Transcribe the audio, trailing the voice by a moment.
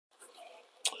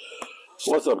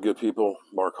What's up, good people?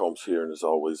 Mark Holmes here, and as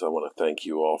always, I want to thank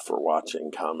you all for watching,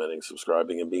 commenting,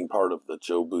 subscribing, and being part of the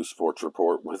Joe Boo Sports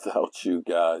Report. Without you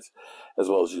guys, as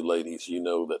well as you ladies, you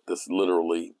know that this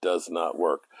literally does not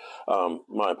work.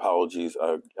 My apologies.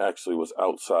 I actually was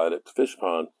outside at the fish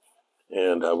pond,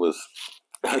 and I was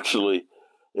actually,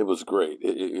 it was great.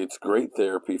 It's great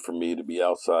therapy for me to be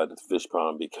outside at the fish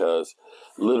pond because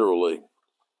literally,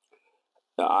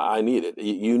 I need it.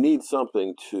 You need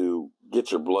something to get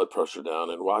your blood pressure down,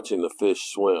 and watching the fish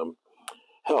swim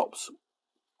helps.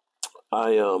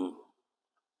 I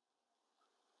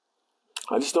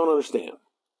I just don't understand.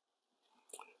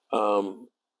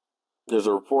 There's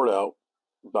a report out.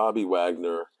 Bobby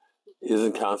Wagner is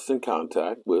in constant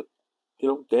contact with,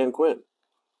 Dan Quinn.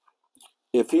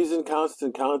 If he's in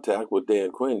constant contact with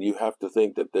Dan Quinn, you have to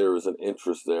think that there is an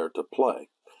interest there to play.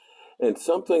 And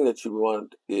something that you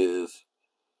want is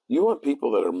you want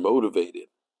people that are motivated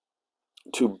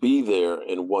to be there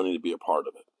and wanting to be a part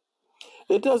of it.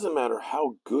 It doesn't matter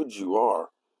how good you are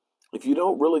if you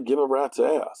don't really give a rat's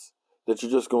ass, that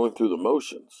you're just going through the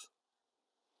motions.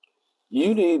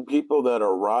 You need people that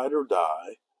are ride or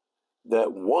die,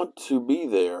 that want to be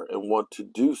there and want to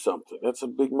do something. That's a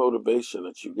big motivation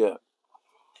that you get.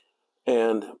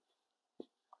 And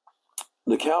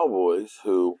the Cowboys,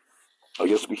 who I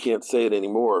guess we can't say it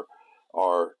anymore,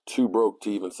 are too broke to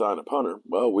even sign a punter.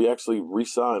 Well, we actually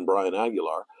re-signed Brian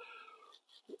Aguilar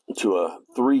to a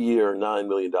 3-year, $9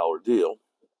 million deal.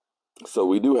 So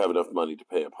we do have enough money to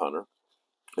pay a punter.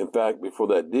 In fact, before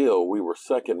that deal, we were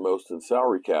second most in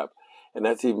salary cap, and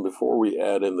that's even before we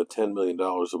add in the $10 million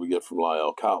that we get from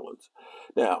Lyle Collins.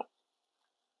 Now,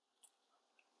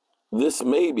 this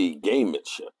may be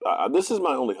gamemanship. This is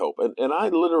my only hope. And I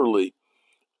literally,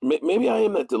 maybe I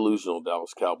am that delusional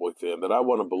Dallas Cowboy fan that I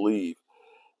want to believe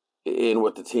in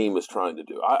what the team is trying to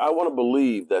do. I want to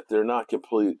believe that they're not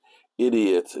complete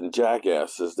idiots and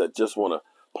jackasses that just want to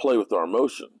play with our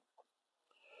emotion.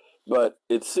 But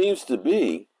it seems to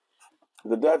be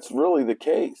that that's really the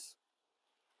case,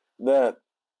 that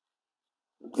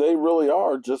they really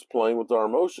are just playing with our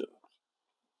emotion.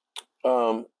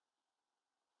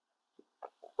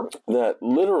 That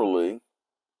literally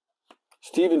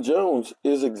Stephen Jones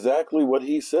is exactly what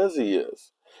he says he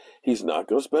is. He's not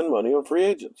going to spend money on free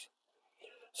agents.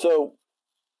 So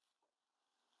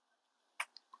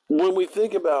when we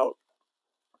think about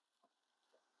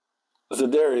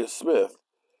Zadarius Smith,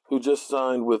 who just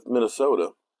signed with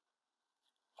Minnesota,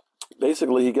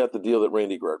 basically he got the deal that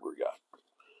Randy Gregory got.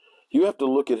 You have to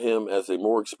look at him as a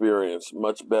more experienced,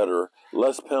 much better,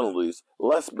 less penalties,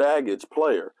 less baggage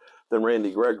player than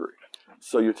Randy Gregory.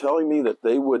 So you're telling me that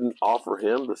they wouldn't offer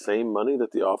him the same money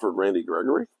that they offered Randy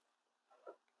Gregory?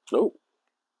 Nope.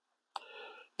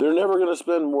 They're never going to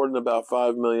spend more than about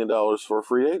 $5 million for a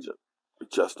free agent. They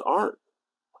just aren't.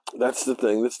 That's the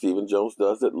thing that Stephen Jones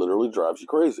does that literally drives you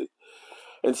crazy.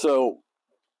 And so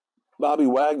Bobby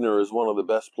Wagner is one of the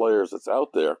best players that's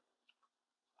out there.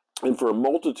 And for a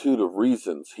multitude of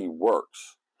reasons, he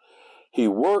works. He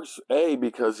works, A,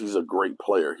 because he's a great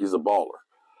player. He's a baller.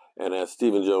 And as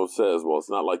Stephen Jones says, well, it's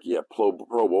not like you have pro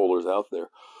bowlers out there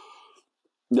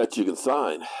that you can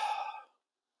sign.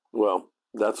 Well,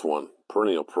 that's one,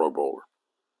 perennial pro bowler.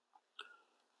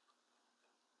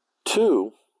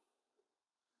 2,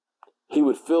 he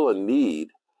would fill a need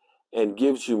and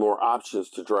gives you more options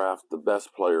to draft the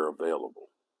best player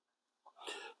available.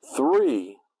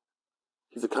 3,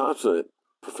 he's a consummate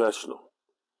professional.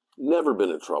 Never been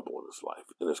in trouble in his life,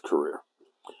 in his career.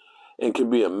 And can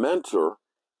be a mentor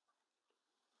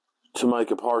to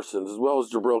Micah Parsons as well as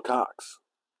Jabril Cox.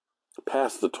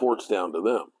 Pass the torch down to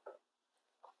them.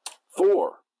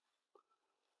 4,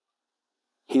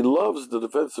 he loves the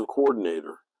defensive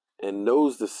coordinator and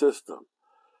knows the system.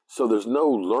 So there's no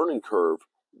learning curve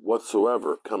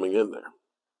whatsoever coming in there.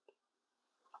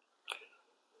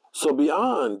 So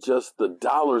beyond just the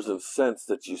dollars and cents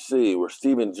that you see where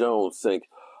Stephen Jones think,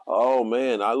 oh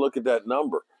man, I look at that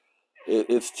number,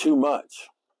 it's too much.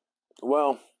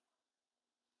 Well,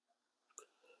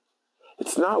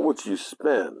 it's not what you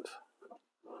spend.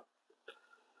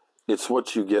 It's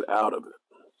what you get out of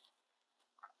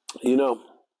it. You know,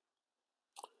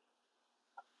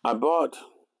 I bought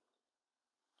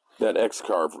that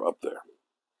X-Carver up there.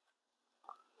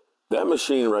 That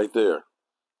machine right there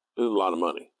is a lot of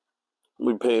money. I'll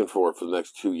be paying for it for the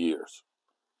next 2 years.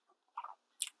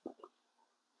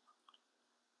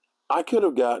 I could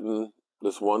have gotten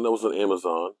this one that was on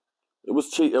Amazon. It was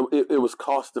cheap. It was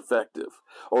cost effective,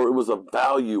 or it was a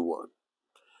value one.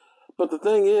 But the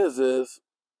thing is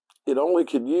it only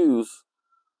could use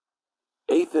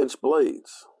 1/8-inch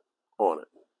blades on it.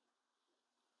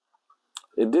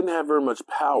 it didn't have very much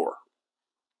power.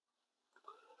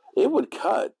 It would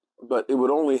cut, but it would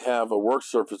only have a work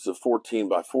surface of 14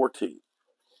 by 14.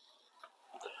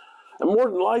 And more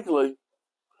than likely,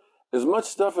 as much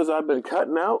stuff as I've been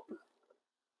cutting out,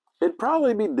 it'd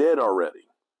probably be dead already.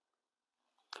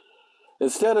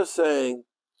 Instead of saying,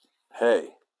 hey,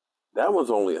 that one's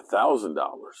only $1,000.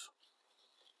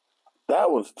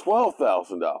 That one's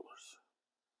 $12,000.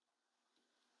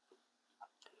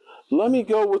 Let me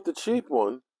go with the cheap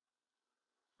one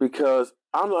because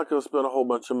I'm not going to spend a whole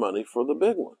bunch of money for the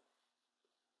big one.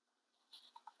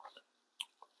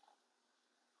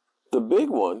 The big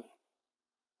one,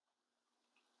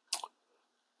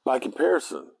 by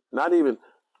comparison, not even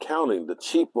counting the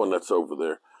cheap one that's over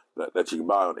there that you can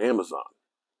buy on Amazon,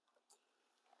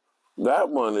 that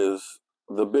one is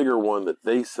the bigger one that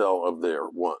they sell of their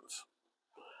ones.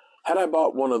 Had I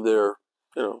bought one of their,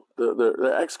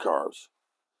 their X carbs,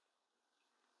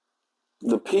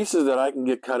 the pieces that I can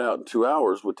get cut out in 2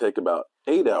 hours would take about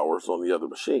 8 hours on the other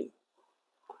machine.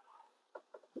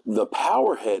 The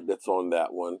power head that's on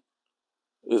that one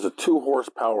is a 2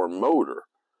 horsepower motor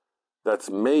that's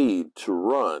made to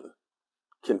run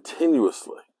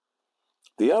continuously.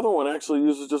 The other one actually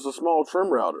uses just a small trim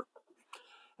router.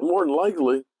 And more than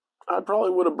likely, I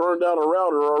probably would have burned out a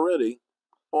router already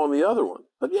on the other one.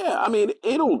 But yeah, I mean,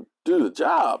 it'll do the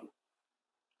job,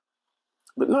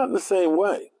 but not in the same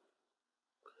way.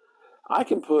 I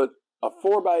can put a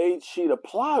 4x8 sheet of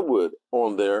plywood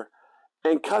on there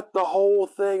and cut the whole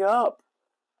thing up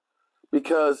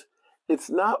because it's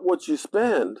not what you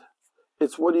spend,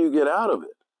 it's what do you get out of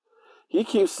it. He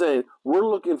keeps saying, we're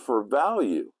looking for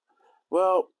value.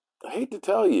 Well, I hate to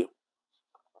tell you,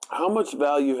 how much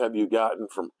value have you gotten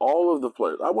from all of the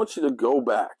players? I want you to go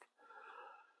back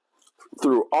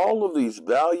through all of these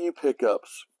value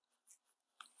pickups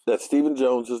that Stephen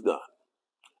Jones has done.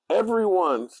 Every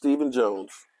one Stephen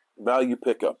Jones value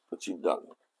pickup that you've done.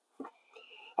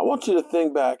 I want you to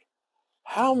think back,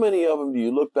 how many of them do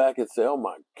you look back and say, oh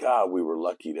my God, we were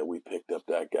lucky that we picked up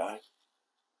that guy?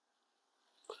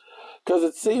 Because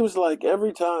it seems like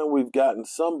every time we've gotten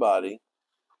somebody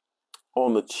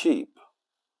on the cheap,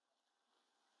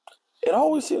 it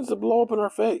always seems to blow up in our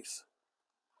face.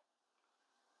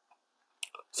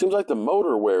 Seems like the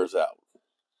motor wears out.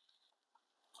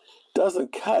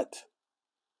 Doesn't cut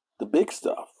the big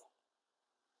stuff.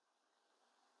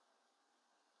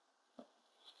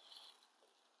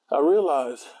 I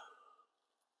realize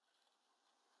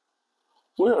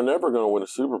we are never going to win a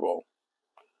Super Bowl.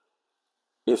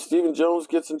 If Stephen Jones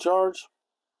gets in charge,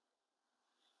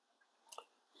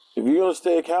 if you're going to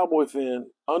stay a Cowboy fan,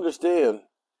 understand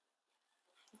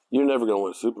you're never going to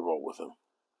win a Super Bowl with him.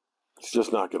 It's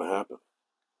just not going to happen.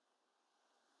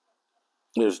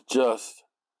 It's just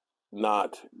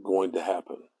not going to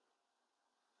happen.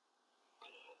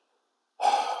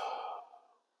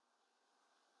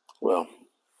 Well,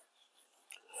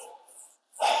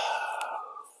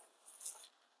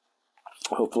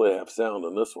 hopefully I have sound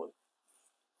on this one.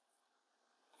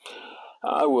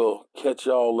 I will catch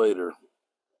y'all later.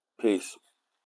 Peace.